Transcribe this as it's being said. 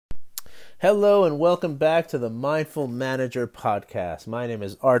Hello and welcome back to the Mindful Manager podcast. My name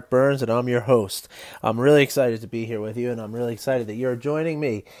is Art Burns and I'm your host. I'm really excited to be here with you and I'm really excited that you're joining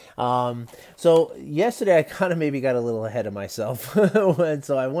me. So yesterday I kind of maybe got a little ahead of myself and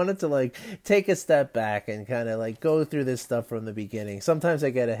so I wanted to take a step back and kind of go through this stuff from the beginning. Sometimes I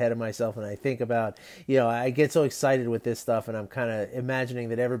get ahead of myself and I think about, I get so excited with this stuff and I'm kind of imagining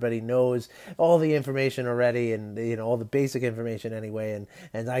that everybody knows all the information already and, all the basic information anyway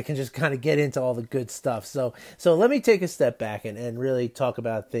and I can just kind of get into all the good stuff. So let me take a step back and really talk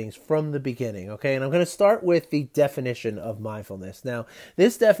about things from the beginning, okay? And I'm going to start with the definition of mindfulness. Now,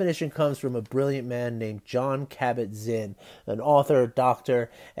 this definition comes from a brilliant man named Jon Kabat-Zinn, an author,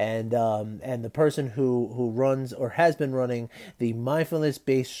 doctor, and the person who runs or has been running the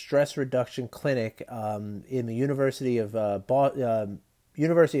mindfulness-based stress reduction clinic in the University of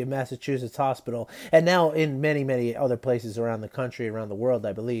Massachusetts Hospital, and now in many, many other places around the country, around the world,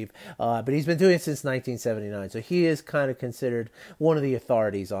 I believe. But he's been doing it since 1979. So he is kind of considered one of the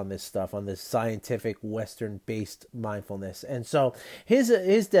authorities on this stuff, on this scientific Western-based mindfulness. And so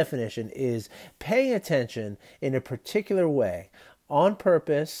his definition is paying attention in a particular way, on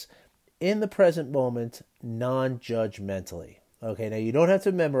purpose, in the present moment, non-judgmentally. Okay, now you don't have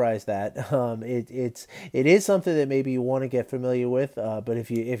to memorize that. It is something that maybe you want to get familiar with. But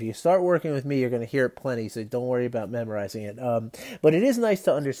if you start working with me, you're going to hear it plenty. So don't worry about memorizing it. But it is nice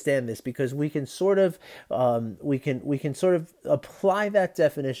to understand this because we can sort of apply that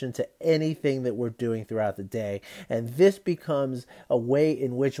definition to anything that we're doing throughout the day, and this becomes a way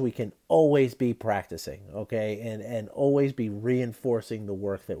in which we can always be practicing. Okay, and always be reinforcing the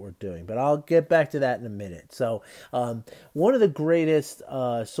work that we're doing. But I'll get back to that in a minute. So one of the greatest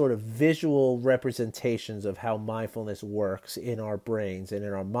sort of visual representations of how mindfulness works in our brains and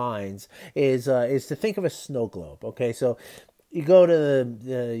in our minds is to think of a snow globe. Okay, so you go to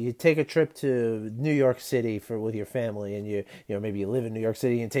you take a trip to New York City with your family, and you maybe you live in New York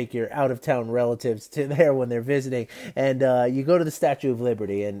City and take your out of town relatives to there when they're visiting, and you go to the Statue of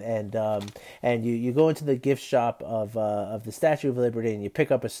Liberty, and you go into the gift shop of the Statue of Liberty, and you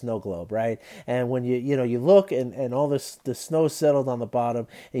pick up a snow globe, right? And when you look and all the snow settled on the bottom,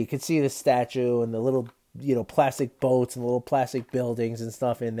 and you can see the statue and the little plastic boats and little plastic buildings and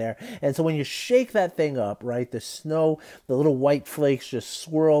stuff in there. And so when you shake that thing up, right, the snow, the little white flakes just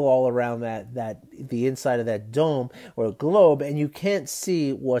swirl all around the inside of that dome or globe, and you can't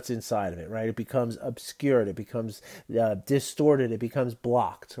see what's inside of it, right? It becomes obscured, it becomes distorted, it becomes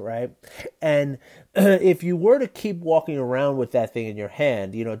blocked, right? And if you were to keep walking around with that thing in your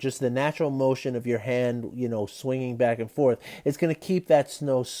hand, just the natural motion of your hand, swinging back and forth, it's going to keep that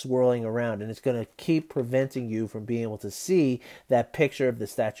snow swirling around, and it's going to keep preventing you from being able to see that picture of the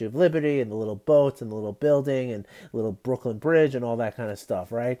Statue of Liberty and the little boats and the little building and little Brooklyn Bridge and all that kind of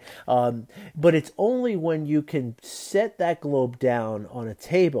stuff, right? But it's only when you can set that globe down on a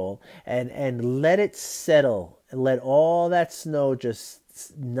table and let it settle, and let all that snow just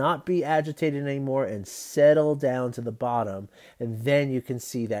not be agitated anymore and settle down to the bottom, and then you can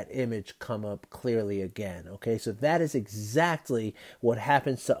see that image come up clearly again. Okay, so that is exactly what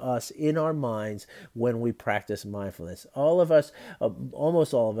happens to us in our minds when we practice mindfulness. All of us,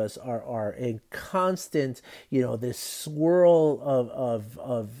 almost all of us, are in constant, this swirl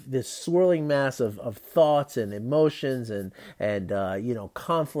of this swirling mass of thoughts and emotions and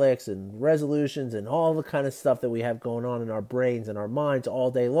conflicts and resolutions and all the kind of stuff that we have going on in our brains and our minds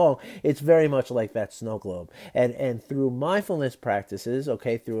all day long. It's very much like that snow globe. And through mindfulness practices,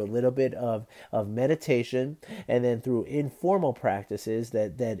 okay, through a little bit of meditation, and then through informal practices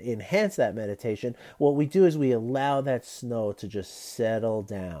that enhance that meditation, what we do is we allow that snow to just settle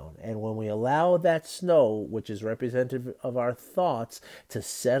down. And when we allow that snow, which is representative of our thoughts, to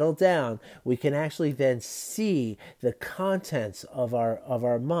settle down, we can actually then see the contents of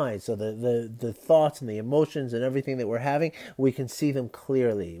our minds. So the thoughts and the emotions and everything that we're having, we can see them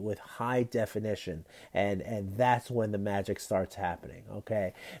clearly with high definition, and that's when the magic starts happening.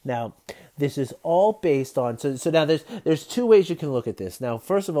 Okay, now this is all based on so now there's two ways you can look at this. Now,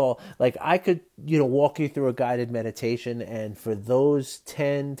 first of all, I could walk you through a guided meditation, and for those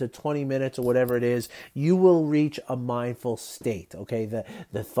 10 to 20 minutes or whatever it is, you will reach a mindful state. Okay,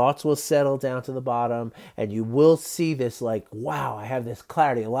 the thoughts will settle down to the bottom, and you will see this wow, I have this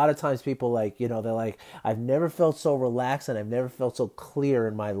clarity. A lot of times people they're like, I've never felt so relaxed and I've never felt so clear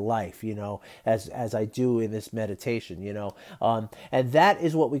in my life, as I do in this meditation, and that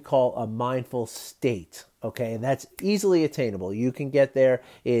is what we call a mindful state. Okay, and that's easily attainable. You can get there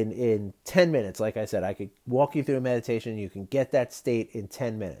in 10 minutes. Like I said, I could walk you through a meditation. You can get that state in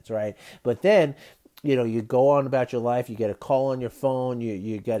 10 minutes, right? But then you go on about your life, you get a call on your phone,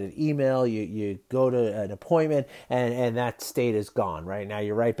 you get an email, you go to an appointment, and that state is gone, right? Now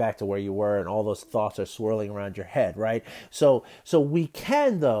you're right back to where you were, and all those thoughts are swirling around your head, right? So we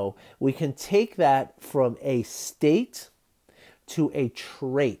can take that from a state to a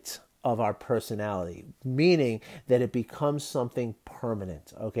trait of our personality, meaning that it becomes something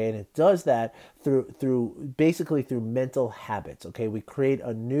permanent, okay? And it does that through basically through mental habits, okay? We create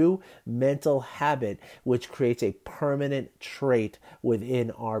a new mental habit which creates a permanent trait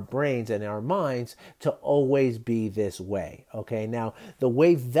within our brains and our minds to always be this way, okay? Now, the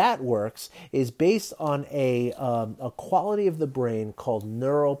way that works is based on a quality of the brain called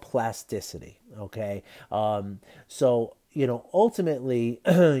neuroplasticity, okay? Ultimately,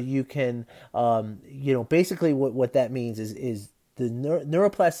 you can, basically what that means is the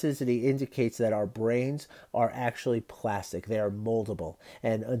neuroplasticity indicates that our brains are actually plastic. They are moldable.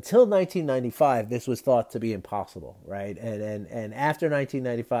 And until 1995, this was thought to be impossible, right? And after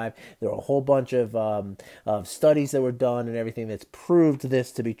 1995, there were a whole bunch of studies that were done and everything that's proved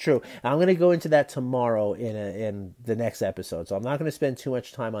this to be true. I'm going to go into that tomorrow in the next episode. So I'm not going to spend too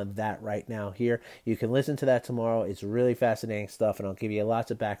much time on that right now here. You can listen to that tomorrow. It's really fascinating stuff, and I'll give you lots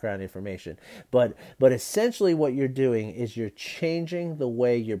of background information. But essentially what you're doing is you're changing the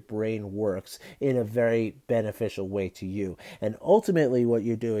way your brain works in a very beneficial way to you. And ultimately what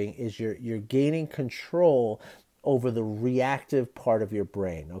you're doing is you're gaining control over the reactive part of your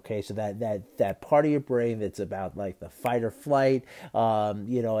brain, okay? So that part of your brain that's about like the fight or flight,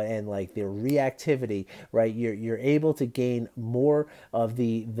 and like the reactivity, right? You're able to gain more of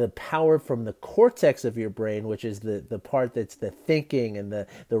the power from the cortex of your brain, which is the part that's the thinking and the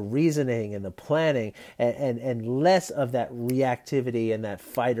reasoning and the planning, and less of that reactivity and that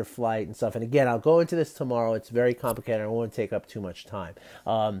fight or flight and stuff. And again, I'll go into this tomorrow. It's very complicated. I won't take up too much time.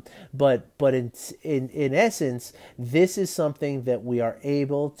 But in essence, this is something that we are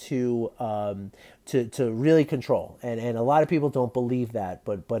able to really control, and a lot of people don't believe that,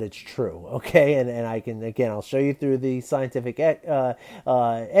 but it's true, okay? And I'll show you through the scientific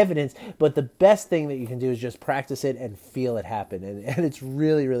evidence. But the best thing that you can do is just practice it and feel it happen, and it's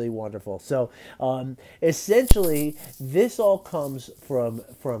really, really wonderful. So essentially, this all comes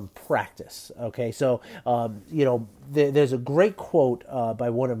from practice, okay? So there's a great quote by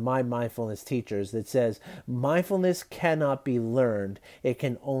one of my mindfulness teachers that says, "Mindfulness cannot be learned; it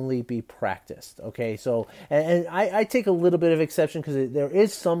can only be practiced." Okay, so and I take a little bit of exception because there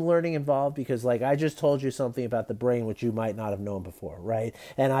is some learning involved, because like I just told you something about the brain which you might not have known before, right?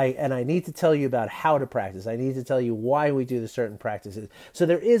 And I need to tell you about how to practice. I need to tell you why we do the certain practices. So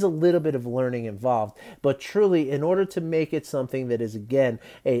there is a little bit of learning involved, but truly, in order to make it something that is again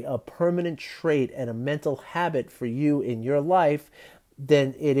a permanent trait and a mental habit for you in your life,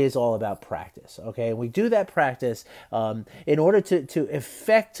 then it is all about practice, okay? And we do that practice in order to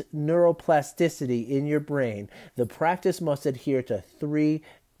affect neuroplasticity in your brain. The practice must adhere to three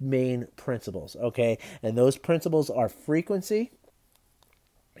main principles, okay? And those principles are frequency,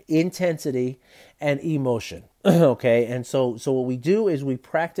 intensity, and emotion. Okay, and so what we do is we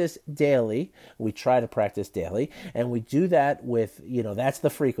practice daily. We try to practice daily, and we do that with, that's the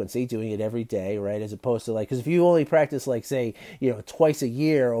frequency, doing it every day, right? As opposed to because if you only practice say, twice a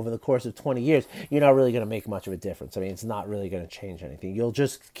year over the course of 20 years, you're not really going to make much of a difference. I mean, it's not really going to change anything. You'll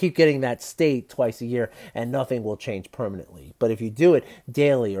just keep getting that state twice a year, and nothing will change permanently. But if you do it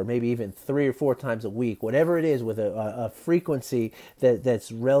daily, or maybe even 3 or 4 times a week, whatever it is, with a frequency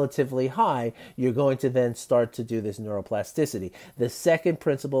that's relatively high, you're going to then start to do this neuroplasticity. The second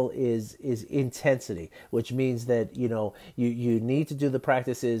principle is intensity, which means that you need to do the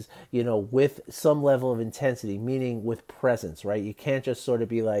practices with some level of intensity, meaning with presence, right? You can't just sort of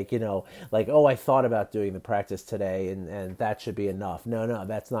be oh, I thought about doing the practice today and that should be enough. No,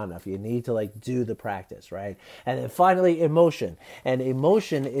 that's not enough. You need to do the practice, right? And then finally, emotion. And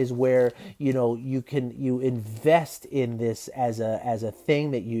emotion is where you invest in this as a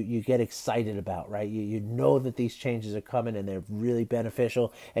thing that you get excited about, right? You know that these changes are coming and they're really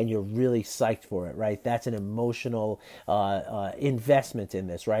beneficial, and you're really psyched for it, right? That's an emotional investment in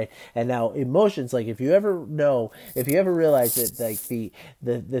this, right? And now emotions, if you ever realize that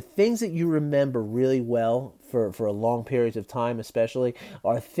the things that you remember really well for a long periods of time, especially,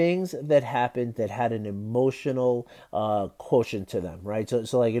 are things that happened that had an emotional quotient to them, right?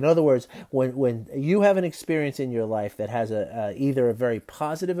 So like in other words, when you have an experience in your life that has either a very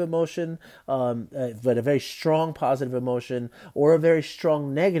positive emotion, but a very strong positive emotion, or a very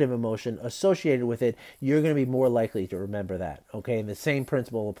strong negative emotion associated with it, you're going to be more likely to remember that. Okay, and the same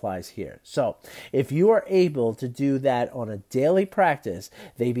principle applies here. So if you are able to do that on a daily practice,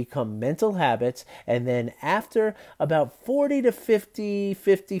 they become mental habits, and then after about 40 to 50,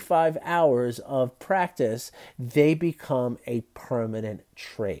 55 hours of practice, they become a permanent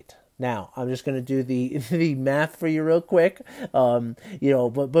trait. Now, I'm just going to do the math for you real quick,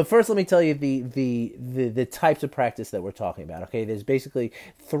 but first let me tell you the types of practice that we're talking about. Okay, there's basically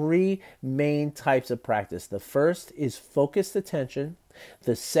three main types of practice. The first is focused attention.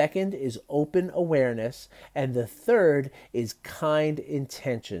 The second is open awareness, and the third is kind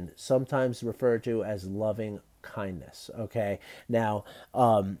intention, sometimes referred to as loving kindness. Okay, now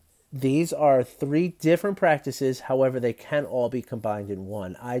these are three different practices. However, they can all be combined in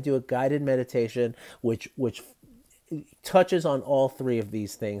one. I do a guided meditation which touches on all three of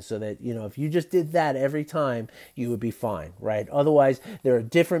these things, so that, if you just did that every time, you would be fine, right? Otherwise, there are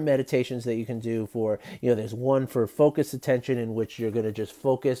different meditations that you can do for, there's one for focused attention, in which you're going to just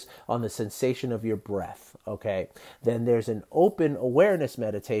focus on the sensation of your breath, okay? Then there's an open awareness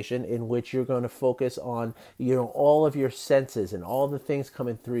meditation, in which you're going to focus on, all of your senses and all the things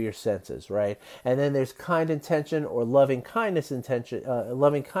coming through your senses, right? And then there's kind intention or loving kindness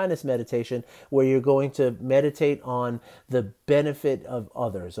meditation, where you're going to meditate on the benefit of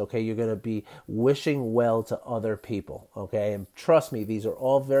others, okay? You're going to be wishing well to other people, okay? And trust me, these are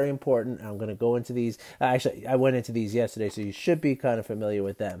all very important. I'm going to go into these. Actually, I went into these yesterday, so you should be kind of familiar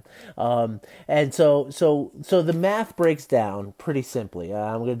with them. And so the math breaks down pretty simply.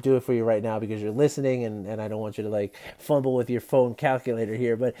 I'm going to do it for you right now because you're listening, and I don't want you to like fumble with your phone calculator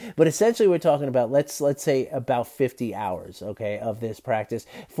here. But essentially, we're talking about let's say about 50 hours, okay, of this practice.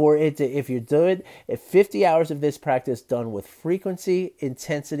 For it to, if you do it, 50 hours of this practice done with frequency,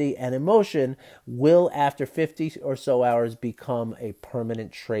 intensity, and emotion will, after 50 or so hours, become a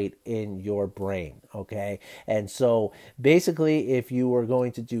permanent trait in your brain, okay? And so basically, if you were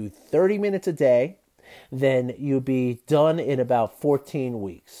going to do 30 minutes a day, then you'd be done in about 14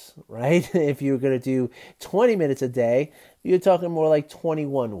 weeks, right? If you're going to do 20 minutes a day, you're talking more like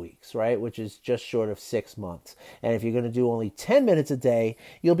 21 weeks, right? Which is just short of 6 months. And if you're going to do only 10 minutes a day,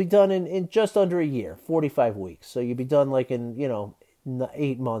 you'll be done in just under a year, 45 weeks. So you'll be done like in,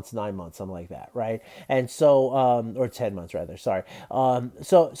 8 months, 9 months, something like that, right? And so, or 10 months rather, sorry.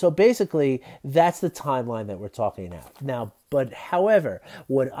 So basically, that's the timeline that we're talking about. Now, but however,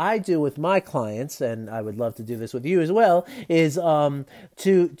 what I do with my clients, and I would love to do this with you as well, is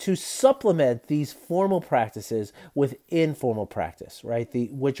to supplement these formal practices with informal practice, right?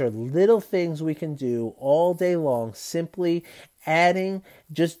 Which are little things we can do all day long, simply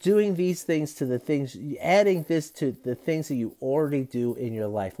just doing these things to the things, adding this to the things that you already do in your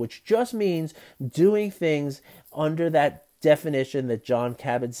life, which just means doing things under that definition that Jon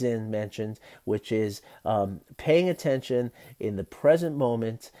Kabat-Zinn mentioned, which is paying attention in the present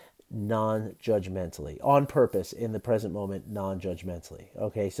moment, non-judgmentally, on purpose, in the present moment, non-judgmentally.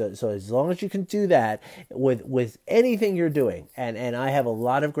 Okay, so as long as you can do that with anything you're doing, and I have a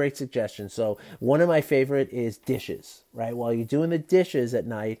lot of great suggestions. So one of my favorite is dishes, right? While you're doing the dishes at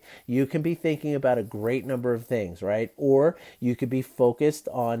night, you can be thinking about a great number of things, right? Or you could be focused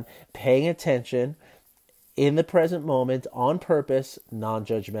on paying attention in the present moment, on purpose,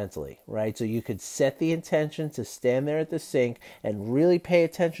 non-judgmentally, right? So you could set the intention to stand there at the sink and really pay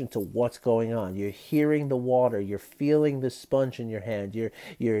attention to what's going on. You're hearing the water, you're feeling the sponge in your hand, you're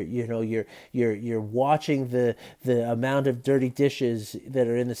watching the amount of dirty dishes that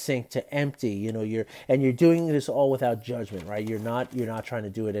are in the sink to empty. You're doing this all without judgment, right? You're not trying to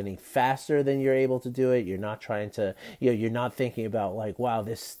do it any faster than you're able to do it. You're not trying to, you're not thinking about like, wow,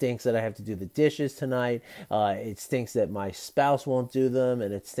 this stinks that I have to do the dishes tonight. It stinks that my spouse won't do them,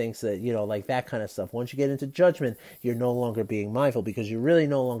 and it stinks that, like that kind of stuff. Once you get into judgment, you're no longer being mindful because you're really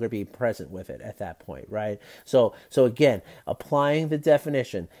no longer being present with it at that point, right? So again, applying the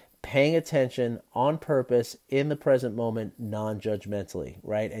definition, paying attention on purpose in the present moment, non-judgmentally,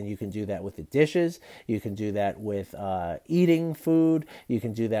 right? And you can do that with the dishes. You can do that with eating food. You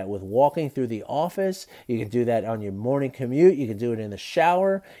can do that with walking through the office. You can do that on your morning commute. You can do it in the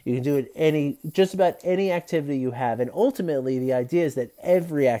shower. You can do it just about any activity you have. And ultimately, the idea is that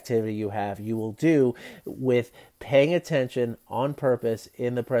every activity you have, you will do with paying attention on purpose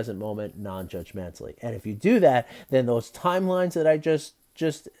in the present moment, non-judgmentally. And if you do that, then those timelines that I just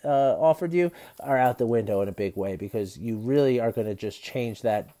offered you are out the window in a big way, because you really are going to just change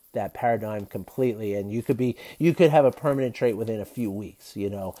that paradigm completely, and you could have a permanent trait within a few weeks,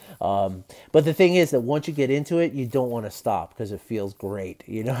 but the thing is that once you get into it, you don't want to stop because it feels great,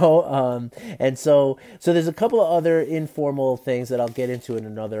 and so there's a couple of other informal things that I'll get into in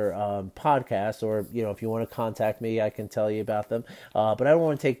another podcast, or if you want to contact me, I can tell you about them, but I don't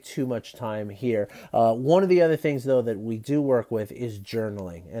want to take too much time here. One of the other things though that we do work with is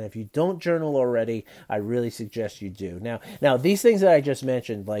journaling, and if you don't journal already, I really suggest you do. Now these things that I just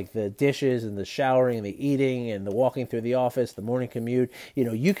mentioned, like the dishes and the showering and the eating and the walking through the office, the morning commute,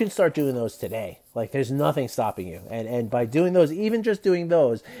 you can start doing those today. Like, there's nothing stopping you. And by doing those, even just doing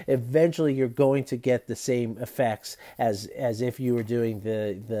those, eventually you're going to get the same effects as if you were doing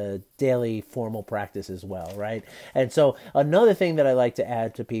the daily formal practice as well, right? And so another thing that I like to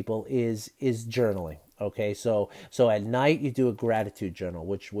add to people is journaling. Okay, so at night you do a gratitude journal,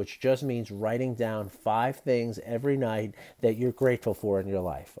 which just means writing down 5 things every night that you're grateful for in your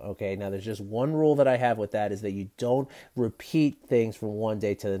life. Okay, now there's just one rule that I have with that, is that you don't repeat things from one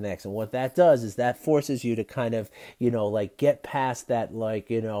day to the next. And what that does is that forces you to kind of, like, get past that, like,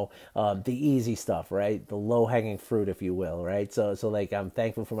 the easy stuff, right? The low hanging fruit, if you will, right? So like, I'm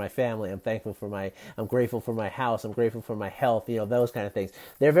thankful for my family. I'm grateful for my house. I'm grateful for my health. Those kind of things.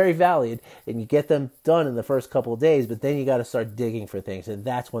 They're very valid, and you get them done in the first couple of days, but then you got to start digging for things, and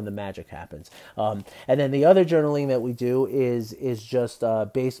that's when the magic happens. And then the other journaling that we do is just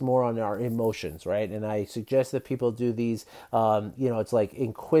based more on our emotions, right? And I suggest that people do these. It's like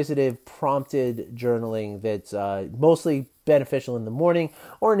inquisitive, prompted journaling that's mostly beneficial in the morning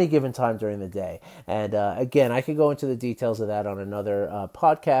or any given time during the day. And again, I could go into the details of that on another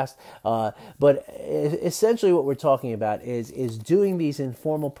podcast. But essentially what we're talking about is doing these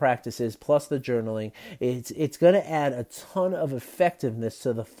informal practices plus the journaling. It's going to add a ton of effectiveness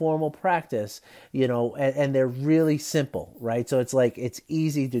to the formal practice, and they're really simple, right? So it's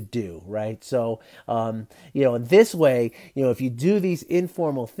easy to do, right? So, in this way, if you do these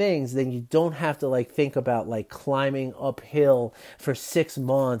informal things, then you don't have to think about climbing uphill for 6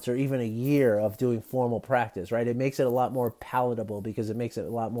 months or even a year of doing formal practice, right? It makes it a lot more palatable because it makes it a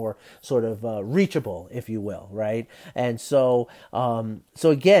lot more sort of reachable, if you will, right? And so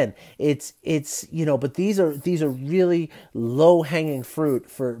again, it's but these are really low hanging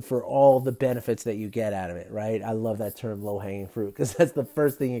fruit for all the benefits that you get out of it, right? I love that term, low hanging fruit, because that's the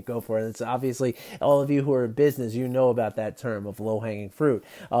first thing you go for. And it's obviously all of you who are in business, about that term of low hanging fruit.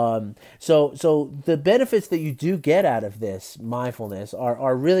 So the benefits that you do get out of this mindfulness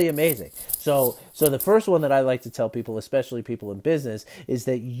are really amazing. So the first one that I like to tell people, especially people in business, is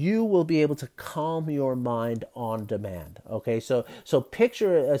that you will be able to calm your mind on demand. Okay, so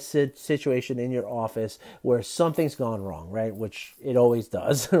picture a situation in your office where something's gone wrong, right? Which it always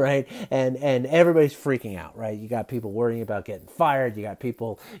does, right? And everybody's freaking out, right? You got people worrying about getting fired. You got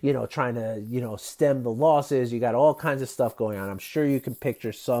people, trying to, stem the losses. You got all kinds of stuff going on. I'm sure you can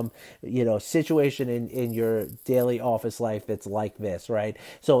picture some, situation in your daily office life that's like this, right?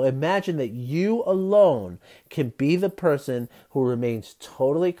 So imagine that you alone can be the person who remains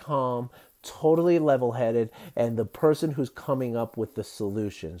totally calm, totally level-headed, and the person who's coming up with the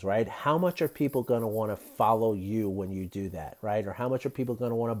solutions, right? How much are people going to want to follow you when you do that, right? Or how much are people going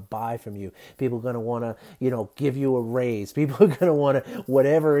to want to buy from you? People are going to want to, give you a raise. People are going to want to,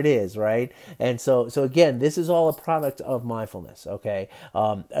 whatever it is, right? And so again, this is all a product of mindfulness, okay?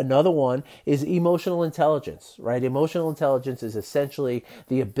 Another one is emotional intelligence, right? Emotional intelligence is essentially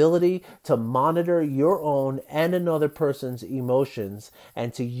the ability to monitor your own and another person's emotions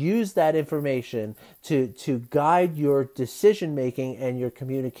and to use that information to guide your decision making and your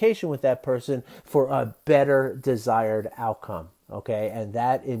communication with that person for a better desired outcome. Okay, and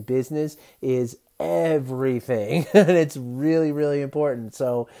that in business is everything, and it's really, really important.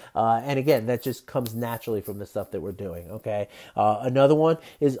 So, and again, that just comes naturally from the stuff that we're doing. Okay, another one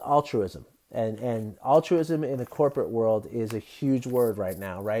is altruism. And altruism in the corporate world is a huge word right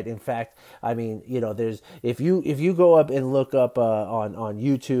now, right? In fact, I mean, there's if you go up and look up on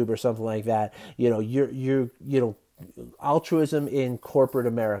YouTube or something like that, you're altruism in corporate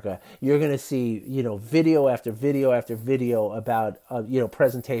America, you're going to see, video after video after video about,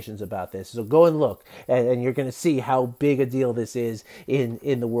 presentations about this. So go and look, and you're going to see how big a deal this is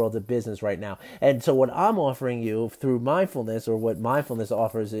in the world of business right now. And so what I'm offering you through mindfulness, or what mindfulness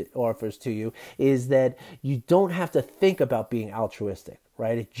offers to you, is that you don't have to think about being altruistic.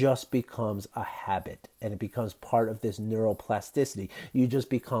 Right? It just becomes a habit, and it becomes part of this neuroplasticity. You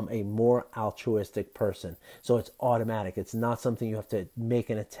just become a more altruistic person. So it's automatic. It's not something you have to make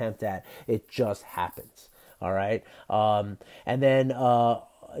an attempt at. It just happens. All right. And then,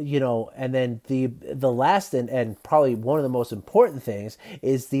 and then the last and probably one of the most important things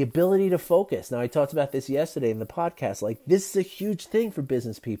is the ability to focus. Now, I talked about this yesterday in the podcast. Like, this is a huge thing for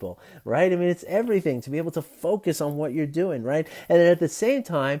business people, right? I mean, it's everything to be able to focus on what you're doing, right? And then at the same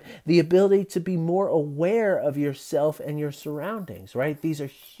time, the ability to be more aware of yourself and your surroundings, right? These are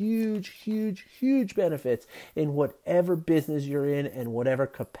huge, huge, huge benefits in whatever business you're in and whatever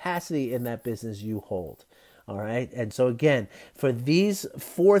capacity in that business you hold. All right. And so again, for these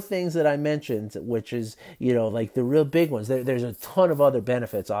 4 things that I mentioned, which is, like the real big ones, there's a ton of other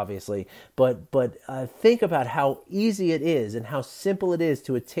benefits, obviously, but think about how easy it is and how simple it is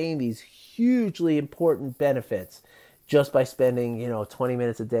to attain these hugely important benefits just by spending, 20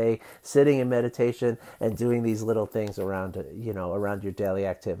 minutes a day sitting in meditation and doing these little things around your daily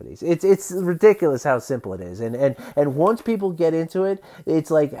activities. It's ridiculous how simple it is. And once people get into it,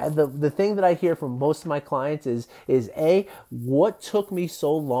 it's like the thing that I hear from most of my clients is A, what took me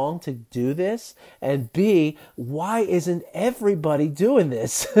so long to do this? And B, why isn't everybody doing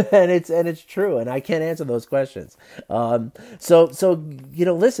this? and it's true. And I can't answer those questions. So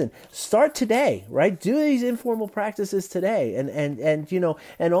listen, start today, right? Do these informal practices today,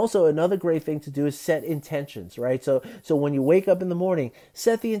 and also another great thing to do is set intentions, right? So when you wake up in the morning,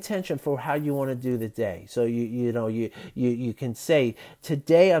 set the intention for how you want to do the day. So you can say,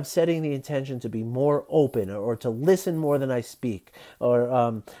 today I'm setting the intention to be more open, or to listen more than I speak,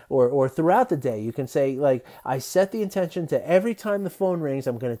 or throughout the day you can say, like, I set the intention to every time the phone rings,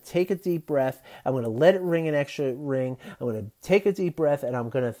 I'm going to take a deep breath, I'm going to let it ring an extra ring, I'm going to take a deep breath, and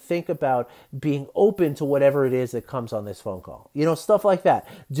I'm going to think about being open to whatever it is that comes on this phone call. Stuff like that.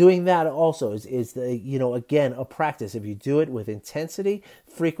 Doing that also is again, a practice. If you do it with intensity,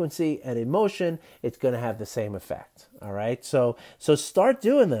 frequency, and emotion, it's going to have the same effect. All right. So start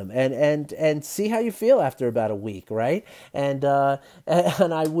doing them and see how you feel after about a week. Right. And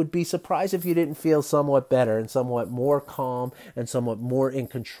I would be surprised if you didn't feel somewhat better and somewhat more calm and somewhat more in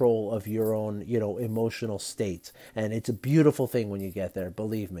control of your own, emotional state. And it's a beautiful thing when you get there,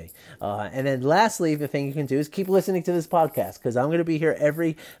 believe me. And then lastly, the thing you can do is keep listening to this podcast, because I'm going to be here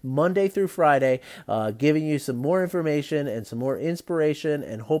every Monday through Friday, giving you some more information and some more inspiration,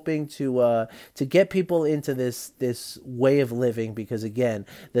 and hoping to get people into this way of living. Because again,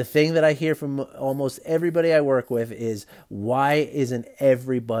 the thing that I hear from almost everybody I work with is, why isn't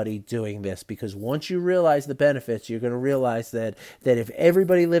everybody doing this? Because once you realize the benefits, you're going to realize that if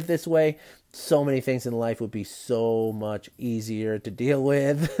everybody lived this way, so many things in life would be so much easier to deal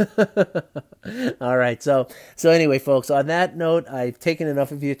with. All right. So anyway, folks, on that note, I've taken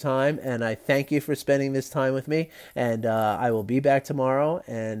enough of your time, and I thank you for spending this time with me, and I will be back tomorrow.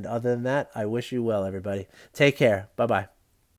 And other than that, I wish you well, everybody. Take care. Bye-bye.